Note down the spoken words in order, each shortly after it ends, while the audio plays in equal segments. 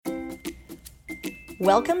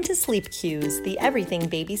Welcome to Sleep Cues, the Everything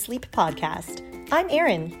Baby Sleep podcast. I'm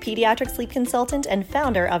Erin, pediatric sleep consultant and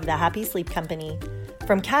founder of the Happy Sleep Company.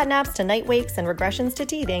 From cat naps to night wakes and regressions to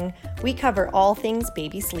teething, we cover all things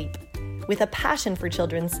baby sleep. With a passion for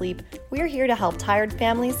children's sleep, we're here to help tired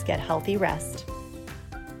families get healthy rest.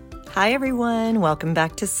 Hi, everyone. Welcome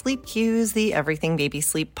back to Sleep Cues, the Everything Baby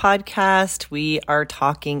Sleep podcast. We are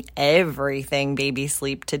talking everything baby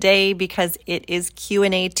sleep today because it is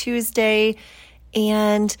Q&A Tuesday,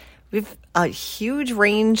 and we've a huge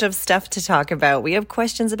range of stuff to talk about. We have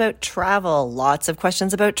questions about travel, lots of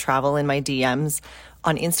questions about travel in my DMs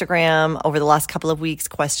on Instagram over the last couple of weeks,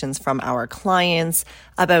 questions from our clients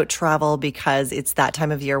about travel because it's that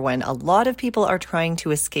time of year when a lot of people are trying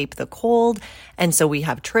to escape the cold. And so we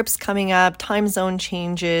have trips coming up, time zone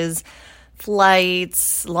changes,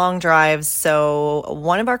 flights, long drives. So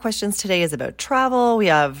one of our questions today is about travel. We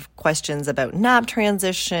have questions about nap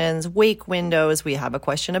transitions, wake windows. We have a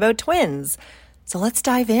question about twins. So let's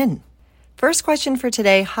dive in. First question for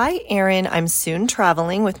today. Hi, Erin. I'm soon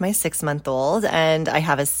traveling with my 6-month-old and I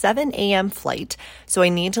have a 7 a.m. flight, so I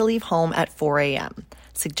need to leave home at 4 a.m.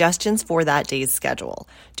 Suggestions for that day's schedule.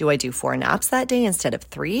 Do I do 4 naps that day instead of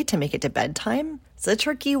 3 to make it to bedtime? It's a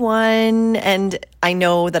tricky one, and I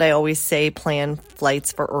know that I always say plan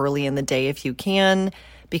flights for early in the day if you can,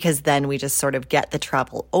 because then we just sort of get the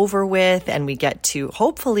travel over with and we get to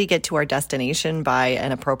hopefully get to our destination by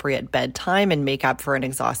an appropriate bedtime and make up for an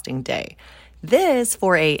exhausting day. This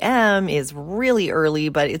 4 a.m. is really early,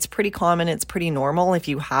 but it's pretty common. It's pretty normal if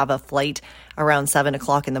you have a flight around 7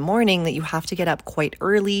 o'clock in the morning that you have to get up quite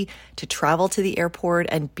early to travel to the airport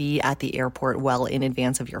and be at the airport well in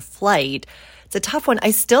advance of your flight. It's a tough one.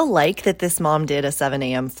 I still like that this mom did a 7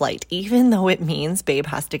 a.m. flight. Even though it means babe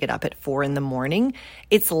has to get up at 4 in the morning,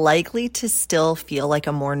 it's likely to still feel like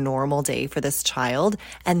a more normal day for this child,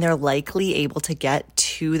 and they're likely able to get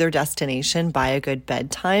to their destination by a good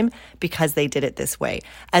bedtime because they did it this way,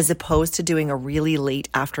 as opposed to doing a really late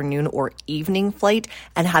afternoon or evening flight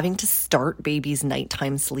and having to start baby's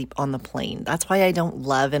nighttime sleep on the plane. That's why I don't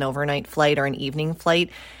love an overnight flight or an evening flight.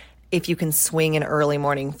 If you can swing an early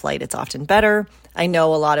morning flight, it's often better. I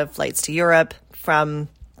know a lot of flights to Europe from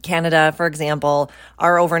Canada, for example,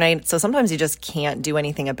 are overnight. So sometimes you just can't do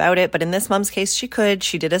anything about it. But in this mom's case, she could.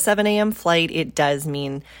 She did a 7 a.m. flight. It does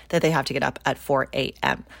mean that they have to get up at 4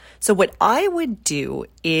 a.m. So what I would do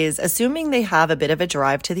is, assuming they have a bit of a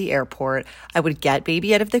drive to the airport, I would get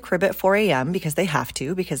baby out of the crib at 4 a.m. because they have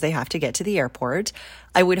to get to the airport.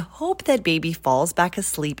 I would hope that baby falls back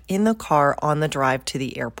asleep in the car on the drive to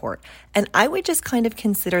the airport. And I would just kind of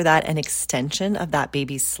consider that an extension of that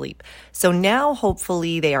baby's sleep. So now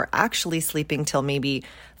hopefully they are actually sleeping till maybe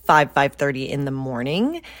 5:30 in the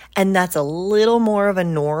morning. And that's a little more of a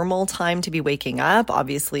normal time to be waking up.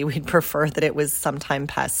 Obviously, we'd prefer that it was sometime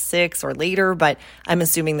past 6 or later, but I'm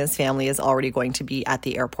assuming this family is already going to be at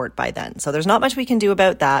the airport by then. So there's not much we can do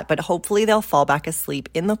about that, but hopefully they'll fall back asleep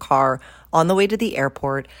in the car on the way to the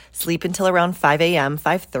airport, sleep until around 5 a.m.,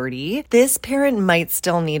 5:30. This parent might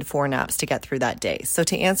still need 4 naps to get through that day. So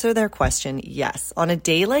to answer their question, yes, on a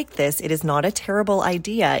day like this, it is not a terrible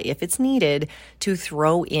idea, if it's needed, to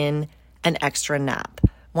throw in an extra nap.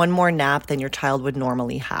 One more nap than your child would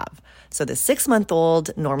normally have. So the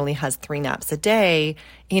 6-month-old normally has 3 naps a day.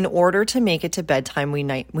 In order to make it to bedtime, we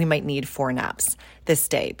might need 4 naps this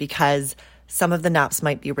day because some of the naps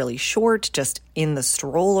might be really short, just in the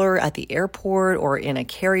stroller at the airport or in a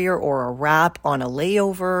carrier or a wrap on a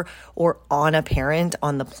layover or on a parent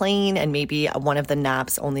on the plane. And maybe one of the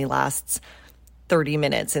naps only lasts 30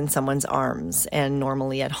 minutes in someone's arms. And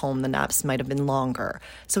normally at home, the naps might have been longer.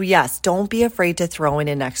 So yes, don't be afraid to throw in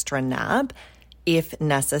an extra nap if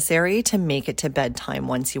necessary to make it to bedtime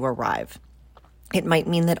once you arrive. It might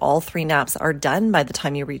mean that all 3 naps are done by the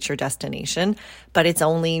time you reach your destination, but it's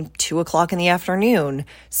only 2 o'clock in the afternoon.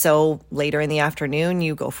 So later in the afternoon,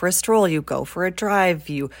 you go for a stroll, you go for a drive,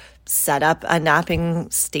 you set up a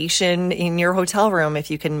napping station in your hotel room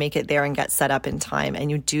if you can make it there and get set up in time.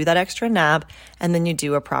 And you do that extra nap, and then you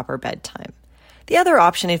do a proper bedtime. The other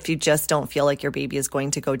option, if you just don't feel like your baby is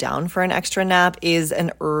going to go down for an extra nap, is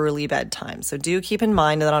an early bedtime. So do keep in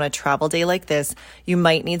mind that on a travel day like this, you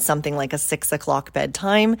might need something like a 6 o'clock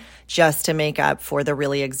bedtime just to make up for the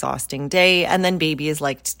really exhausting day. And then baby is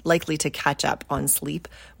likely to catch up on sleep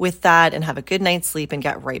with that and have a good night's sleep and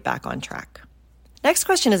get right back on track. Next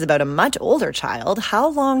question is about a much older child. How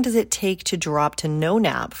long does it take to drop to no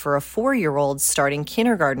nap for a 4-year-old starting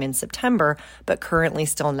kindergarten in September, but currently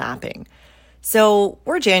still napping? So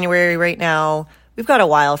we're January right now. we've got a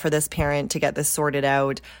while for this parent to get this sorted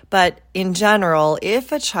out. But in general,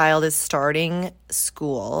 if a child is starting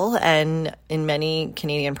school, and in many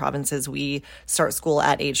Canadian provinces, we start school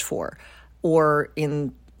at age 4, or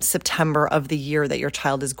in September of the year that your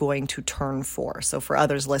child is going to turn 4. So for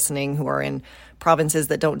others listening who are in provinces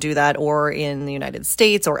that don't do that, or in the United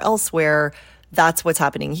States or elsewhere, that's what's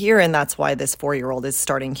happening here. And that's why this 4-year-old is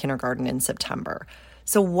starting kindergarten in September.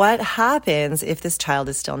 So what happens if this child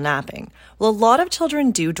is still napping? Well, a lot of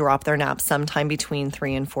children do drop their naps sometime between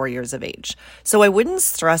 3 and 4 years of age. So I wouldn't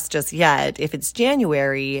stress just yet if it's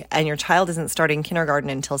January and your child isn't starting kindergarten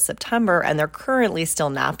until September and they're currently still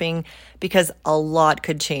napping, because a lot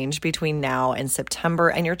could change between now and September,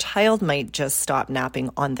 and your child might just stop napping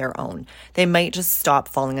on their own. They might just stop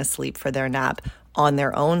falling asleep for their nap on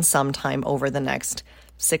their own sometime over the next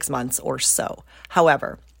 6 months or so.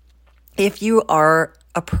 However, if you are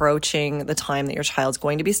approaching the time that your child's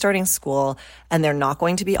going to be starting school and they're not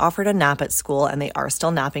going to be offered a nap at school and they are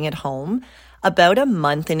still napping at home, about a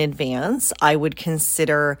month in advance, I would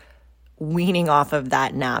consider weaning off of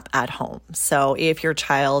that nap at home. So if your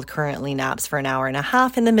child currently naps for an hour and a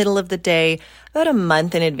half in the middle of the day, about a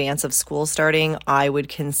month in advance of school starting, I would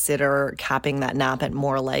consider capping that nap at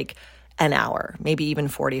more like an hour, maybe even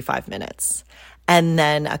 45 minutes. And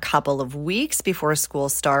then a couple of weeks before school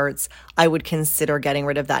starts, I would consider getting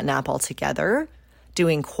rid of that nap altogether,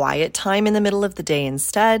 doing quiet time in the middle of the day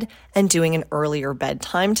instead, and doing an earlier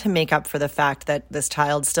bedtime to make up for the fact that this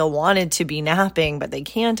child still wanted to be napping, but they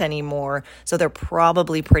can't anymore. So they're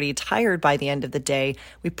probably pretty tired by the end of the day.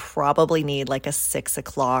 We probably need like a 6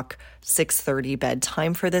 o'clock, 6:30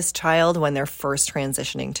 bedtime for this child when they're first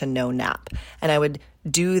transitioning to no nap. And I would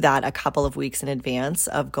do that a couple of weeks in advance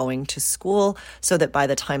of going to school so that by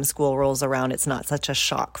the time school rolls around, it's not such a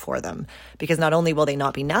shock for them. Because not only will they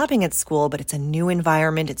not be napping at school, but it's a new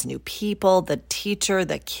environment, it's new people, the teacher,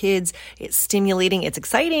 the kids, it's stimulating, it's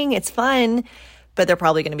exciting, it's fun, but they're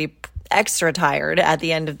probably going to be extra tired at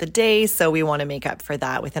the end of the day. So we want to make up for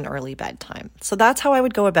that with an early bedtime. So that's how I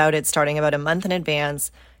would go about it, starting about a month in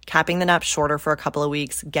advance, capping the nap shorter for a couple of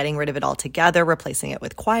weeks, getting rid of it altogether, replacing it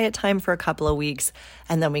with quiet time for a couple of weeks,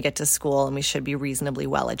 and then we get to school and we should be reasonably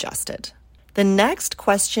well adjusted. The next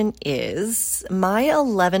question is, my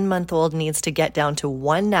 11-month-old needs to get down to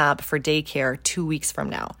 1 nap for daycare 2 weeks from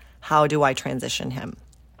now. How do I transition him?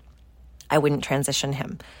 I wouldn't transition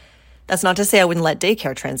him. That's not to say I wouldn't let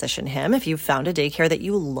daycare transition him. If you found a daycare that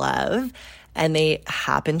you love and they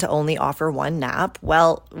happen to only offer 1 nap,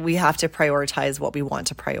 well, we have to prioritize what we want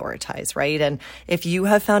to prioritize, right? And if you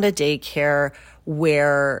have found a daycare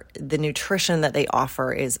where the nutrition that they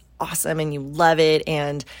offer is awesome and you love it,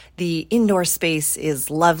 and the indoor space is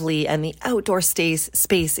lovely and the outdoor space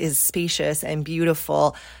is spacious and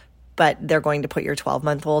beautiful, but they're going to put your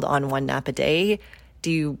 12-month-old on 1 nap a day,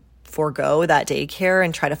 do you forego that daycare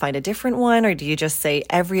and try to find a different one? Or do you just say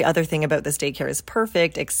every other thing about this daycare is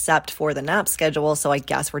perfect except for the nap schedule, so I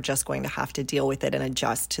guess we're just going to have to deal with it and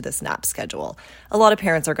adjust to this nap schedule? A lot of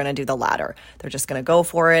parents are going to do the latter. They're just going to go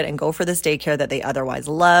for it and go for this daycare that they otherwise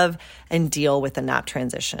love and deal with the nap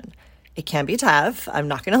transition. It can be tough. I'm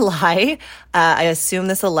not going to lie. I assume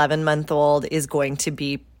this 11-month-old is going to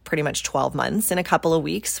be pretty much 12 months in a couple of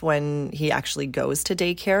weeks when he actually goes to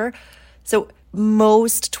daycare. So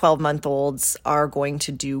most 12-month-olds are going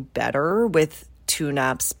to do better with 2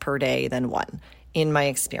 naps per day than 1, in my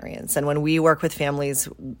experience. And when we work with families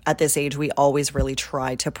at this age, we always really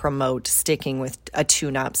try to promote sticking with a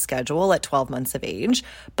 2-nap schedule at 12 months of age.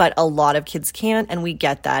 But a lot of kids can't, and we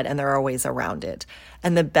get that, and there are ways around it.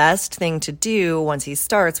 And the best thing to do once he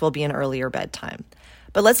starts will be an earlier bedtime.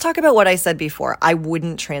 But let's talk about what I said before. I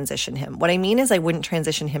wouldn't transition him. What I mean is I wouldn't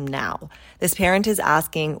transition him now. This parent is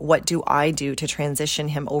asking, what do I do to transition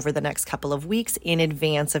him over the next couple of weeks in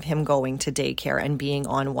advance of him going to daycare and being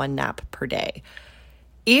on 1 nap per day?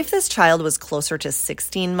 If this child was closer to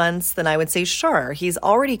 16 months, then I would say, sure, he's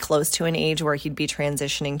already close to an age where he'd be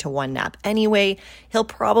transitioning to 1 nap anyway. He'll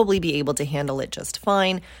probably be able to handle it just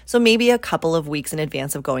fine. So maybe a couple of weeks in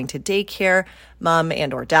advance of going to daycare, mom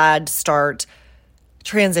and or dad start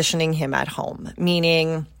transitioning him at home,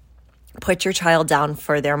 meaning put your child down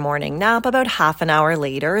for their morning nap about half an hour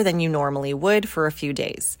later than you normally would for a few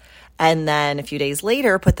days. And then a few days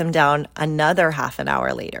later, put them down another half an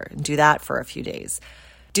hour later and do that for a few days.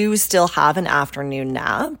 Do still have an afternoon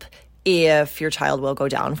nap if your child will go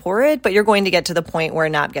down for it, but you're going to get to the point where a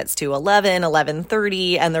nap gets to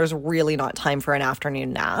 11:30, and there's really not time for an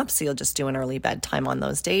afternoon nap. So you'll just do an early bedtime on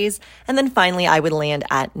those days. And then finally, I would land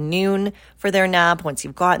at noon for their nap once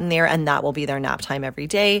you've gotten there, and that will be their nap time every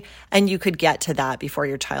day. And you could get to that before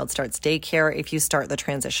your child starts daycare if you start the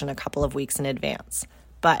transition a couple of weeks in advance.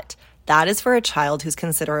 But that is for a child who's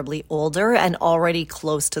considerably older and already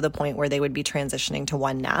close to the point where they would be transitioning to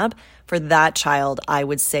one nap. For that child, I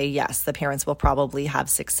would say yes, the parents will probably have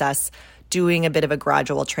success doing a bit of a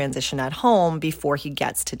gradual transition at home before he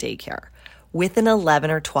gets to daycare. With an 11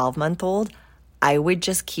 or 12-month-old, I would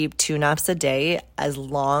just keep 2 naps a day as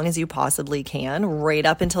long as you possibly can, right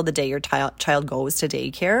up until the day your child goes to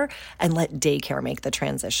daycare, and let daycare make the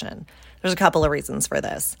transition. There's a couple of reasons for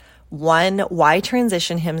this. One, why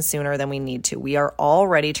transition him sooner than we need to? We are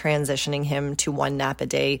already transitioning him to 1 nap a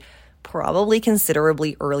day, probably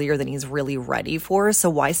considerably earlier than he's really ready for. So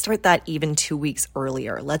why start that even 2 weeks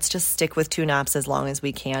earlier? Let's just stick with 2 naps as long as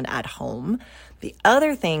we can at home. The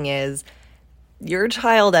other thing is, your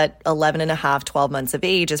child at 11 and a half, 12 months of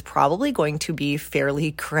age is probably going to be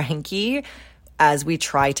fairly cranky as we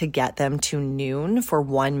try to get them to noon for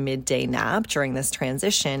 1 midday nap during this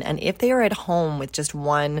transition. And if they are at home with just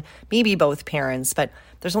one, maybe both parents, but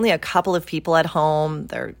there's only a couple of people at home,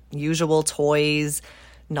 their usual toys,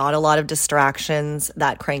 not a lot of distractions,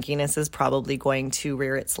 that crankiness is probably going to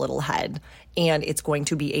rear its little head. And it's going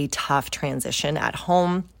to be a tough transition at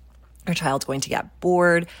home. Your child's going to get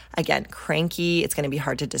bored, again, cranky. It's going to be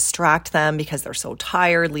hard to distract them because they're so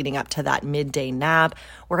tired leading up to that midday nap.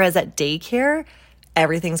 Whereas at daycare,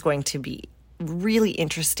 everything's going to be really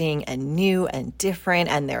interesting and new and different.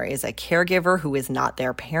 And there is a caregiver who is not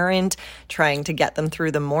their parent trying to get them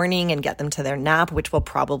through the morning and get them to their nap, which will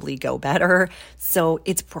probably go better. So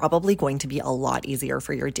it's probably going to be a lot easier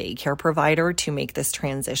for your daycare provider to make this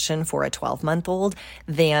transition for a 12-month-old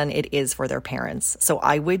than it is for their parents. So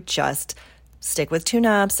I would just stick with 2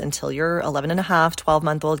 naps until your 11 and a half,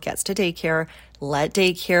 12-month-old gets to daycare. Let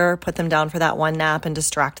daycare put them down for that 1 nap and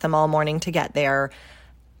distract them all morning to get there.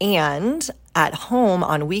 And at home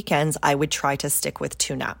on weekends, I would try to stick with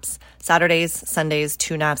 2 naps. Saturdays, Sundays,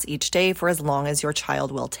 2 naps each day for as long as your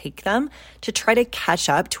child will take them, to try to catch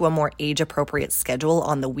up to a more age-appropriate schedule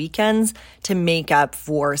on the weekends to make up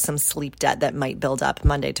for some sleep debt that might build up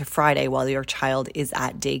Monday to Friday while your child is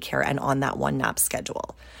at daycare and on that 1 nap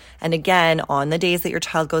schedule. And again, on the days that your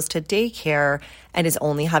child goes to daycare and is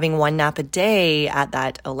only having 1 nap a day at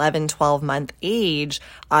that 11, 12-month age,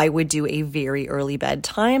 I would do a very early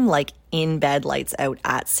bedtime, like in bed lights out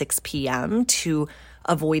at 6 p.m. to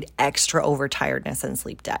avoid extra overtiredness and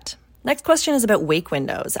sleep debt. Next question is about wake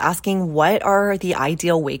windows, asking what are the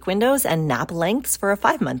ideal wake windows and nap lengths for a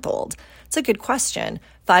 5-month-old? It's a good question.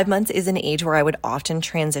 5 months is an age where I would often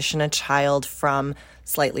transition a child from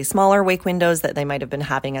slightly smaller wake windows that they might have been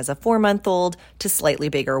having as a 4-month-old to slightly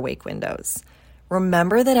bigger wake windows.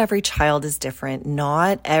 Remember that every child is different.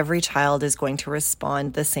 Not every child is going to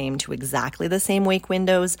respond the same to exactly the same wake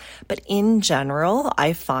windows, but in general,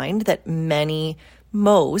 I find that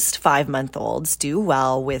most 5-month-olds do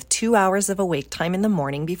well with 2 hours of awake time in the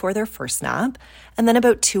morning before their first nap, and then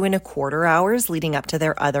about 2.25 hours leading up to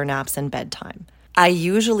their other naps and bedtime. I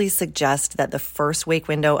usually suggest that the first wake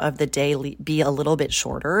window of the day be a little bit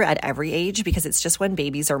shorter at every age because it's just when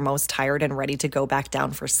babies are most tired and ready to go back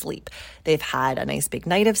down for sleep. They've had a nice big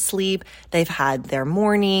night of sleep. They've had their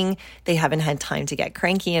morning. They haven't had time to get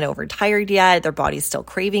cranky and overtired yet. Their body's still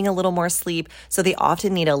craving a little more sleep. So they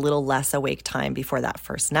often need a little less awake time before that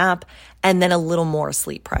first nap and then a little more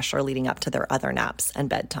sleep pressure leading up to their other naps and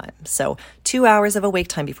bedtime. So 2 hours of awake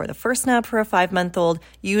time before the first nap for a 5-month-old,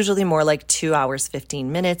 usually more like 2 hours,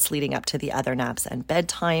 15 minutes leading up to the other naps and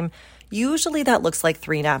bedtime. Usually that looks like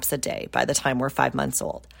 3 naps a day by the time we're 5 months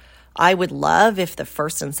old. I would love if the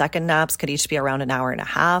first and second naps could each be around an hour and a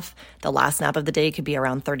half. The last nap of the day could be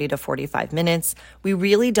around 30 to 45 minutes. We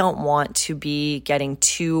really don't want to be getting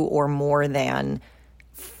 2 or more than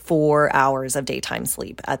 4 hours of daytime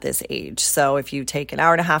sleep at this age. So if you take an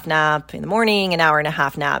hour and a half nap in the morning, an hour and a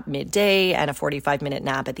half nap midday, and a 45-minute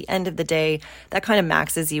nap at the end of the day, that kind of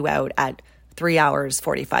maxes you out at 3 hours,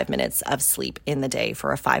 45 minutes of sleep in the day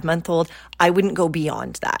for a 5-month-old. I wouldn't go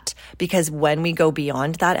beyond that because when we go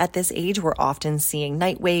beyond that at this age, we're often seeing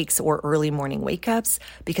night wakes or early morning wake ups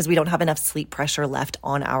because we don't have enough sleep pressure left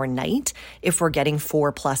on our night if we're getting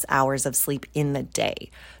 4+ hours of sleep in the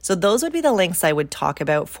day. So those would be the lengths I would talk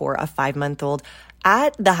about for a 5-month-old.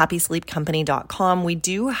 At thehappysleepcompany.com, we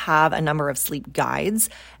do have a number of sleep guides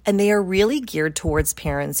And they are really geared towards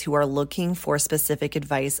parents who are looking for specific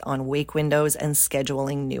advice on wake windows and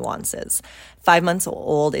scheduling nuances. 5 months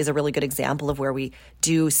old is a really good example of where we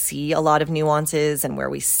do see a lot of nuances and where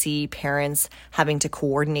we see parents having to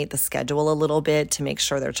coordinate the schedule a little bit to make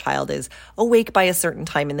sure their child is awake by a certain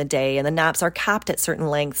time in the day and the naps are capped at certain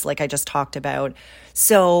lengths like I just talked about.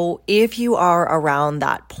 So if you are around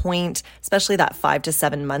that point, especially that 5 to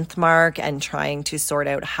 7 month mark, and trying to sort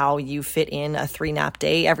out how you fit in a 3-nap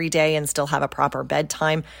day every day and still have a proper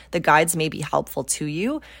bedtime, the guides may be helpful to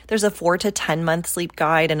you. There's a 4 to 10 month sleep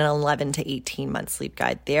guide and an 11 to 18 month sleep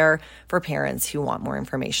guide there for parents who want more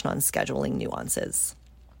information on scheduling nuances.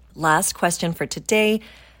 Last question for today.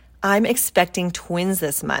 I'm expecting twins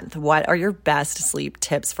this month. What are your best sleep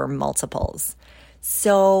tips for multiples?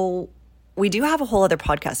 So we do have a whole other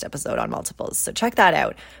podcast episode on multiples, so check that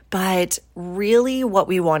out. But really what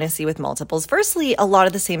we want to see with multiples, firstly, a lot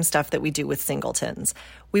of the same stuff that we do with singletons.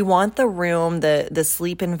 We want the room, the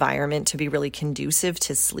sleep environment to be really conducive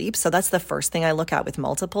to sleep. So that's the first thing I look at with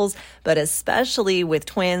multiples. But especially with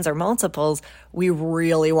twins or multiples, we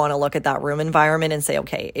really want to look at that room environment and say,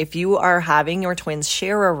 okay, if you are having your twins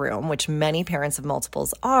share a room, which many parents of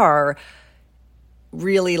multiples are,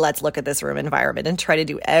 really let's look at this room environment and try to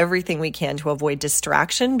do everything we can to avoid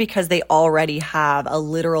distraction, because they already have a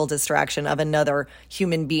literal distraction of another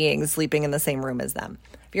human being sleeping in the same room as them.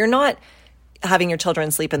 If you're not having your children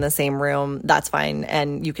sleep in the same room, that's fine,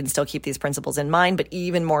 and you can still keep these principles in mind, but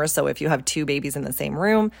even more so if you have 2 babies in the same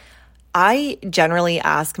room. I generally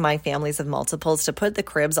ask my families of multiples to put the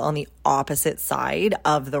cribs on the opposite side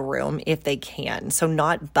of the room if they can. So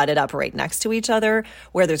not butted up right next to each other,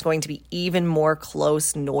 where there's going to be even more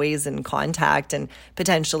close noise and contact, and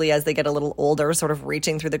potentially as they get a little older, sort of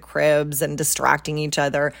reaching through the cribs and distracting each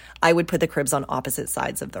other. I would put the cribs on opposite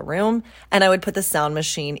sides of the room, and I would put the sound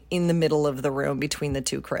machine in the middle of the room between the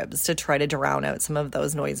 2 cribs to try to drown out some of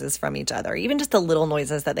those noises from each other, even just the little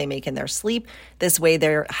noises that they make in their sleep. This way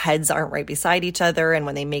their heads aren't right beside each other, and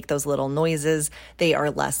when they make those little noises, they are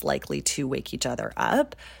less likely to wake each other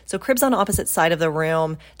up. So cribs on opposite side of the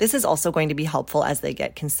room. This is also going to be helpful as they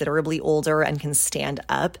get considerably older and can stand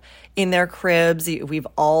up in their cribs. We've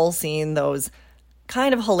all seen those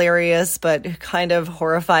kind of hilarious but kind of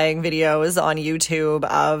horrifying videos on YouTube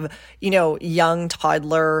of, young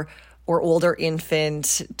toddler or older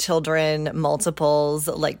infant children, multiples,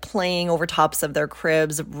 like playing over tops of their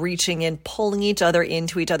cribs, reaching in, pulling each other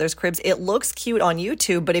into each other's cribs. It looks cute on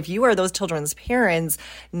YouTube, but if you are those children's parents,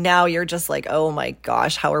 now you're just like, oh my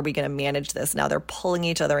gosh, how are we going to manage this? Now they're pulling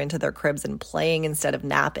each other into their cribs and playing instead of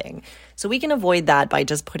napping. So we can avoid that by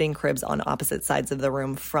just putting cribs on opposite sides of the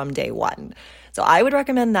room from day one. So I would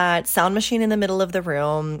recommend that. Sound machine in the middle of the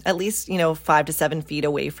room, at least, 5 to 7 feet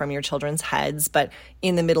away from your children's heads, but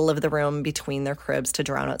in the middle of the room between their cribs to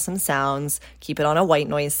drown out some sounds. Keep it on a white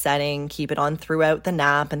noise setting. Keep it on throughout the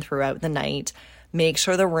nap and throughout the night. Make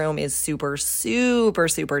sure the room is super, super,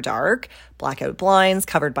 super dark. Blackout blinds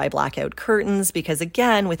covered by blackout curtains, because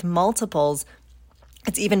again, with multiples,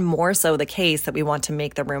 it's even more so the case that we want to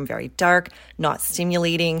make the room very dark, not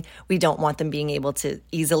stimulating. We don't want them being able to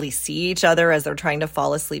easily see each other as they're trying to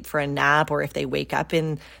fall asleep for a nap, or if they wake up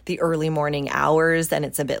in the early morning hours and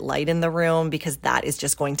it's a bit light in the room, because that is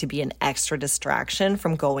just going to be an extra distraction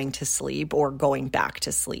from going to sleep or going back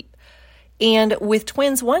to sleep. And with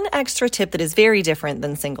twins, one extra tip that is very different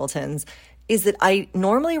than singletons is that I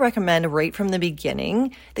normally recommend right from the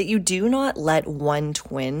beginning that you do not let one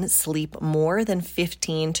twin sleep more than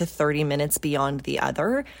 15 to 30 minutes beyond the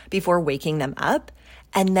other before waking them up,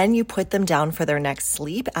 and then you put them down for their next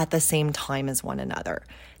sleep at the same time as one another.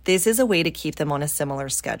 This is a way to keep them on a similar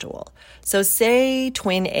schedule. So say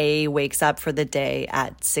twin A wakes up for the day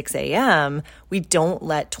at 6 a.m., we don't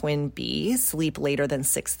let twin B sleep later than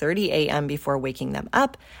 6:30 a.m. before waking them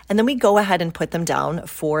up, and then we go ahead and put them down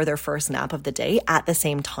for their first nap of the day at the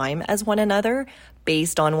same time as one another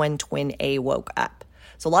based on when twin A woke up.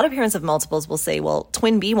 So a lot of parents of multiples will say, well,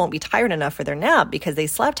 twin B won't be tired enough for their nap because they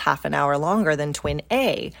slept half an hour longer than twin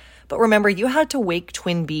A. But remember, you had to wake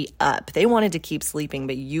twin B up. They wanted to keep sleeping,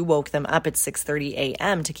 but you woke them up at 6:30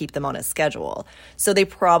 a.m. to keep them on a schedule. So they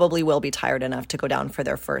probably will be tired enough to go down for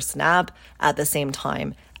their first nap at the same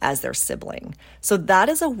time as their sibling. So that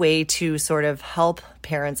is a way to sort of help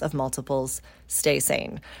parents of multiples stay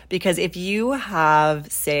sane. Because if you have,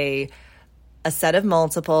 say, a set of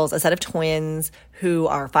multiples, a set of twins who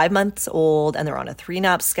are 5 months old and they're on a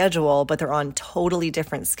 3-nap schedule, but they're on totally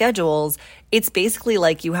different schedules, it's basically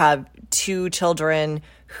like you have 2 children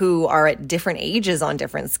who are at different ages on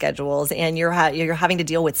different schedules, and you're having to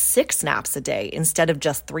deal with 6 naps a day instead of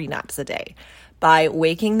just 3 naps a day. By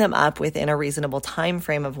waking them up within a reasonable time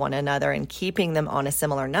frame of one another and keeping them on a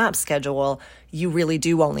similar nap schedule, you really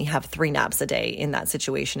do only have 3 naps a day in that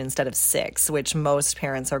situation instead of 6, which most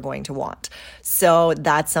parents are going to want. So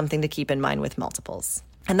that's something to keep in mind with multiples.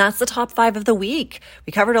 And that's the top 5 of the week.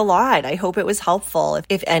 We covered a lot. I hope it was helpful.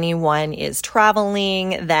 If anyone is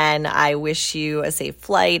traveling, then I wish you a safe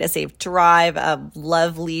flight, a safe drive, a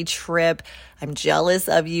lovely trip. I'm jealous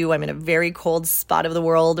of you. I'm in a very cold spot of the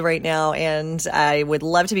world right now, and I would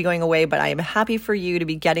love to be going away, but I am happy for you to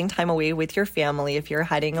be getting time away with your family if you're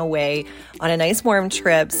heading away on a nice warm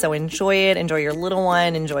trip. So enjoy it. Enjoy your little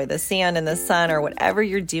one. Enjoy the sand and the sun or whatever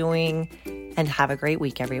you're doing, and have a great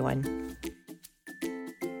week, everyone.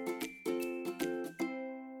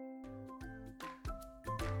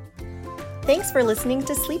 Thanks for listening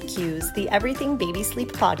to Sleep Cues, the Everything Baby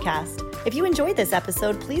Sleep podcast. If you enjoyed this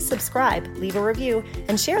episode, please subscribe, leave a review,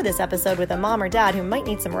 and share this episode with a mom or dad who might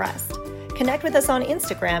need some rest. Connect with us on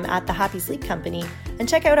Instagram at The Happy Sleep Company, and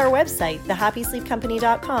check out our website,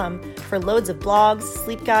 thehappysleepcompany.com, for loads of blogs,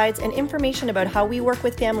 sleep guides, and information about how we work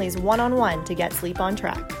with families one-on-one to get sleep on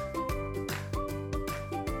track.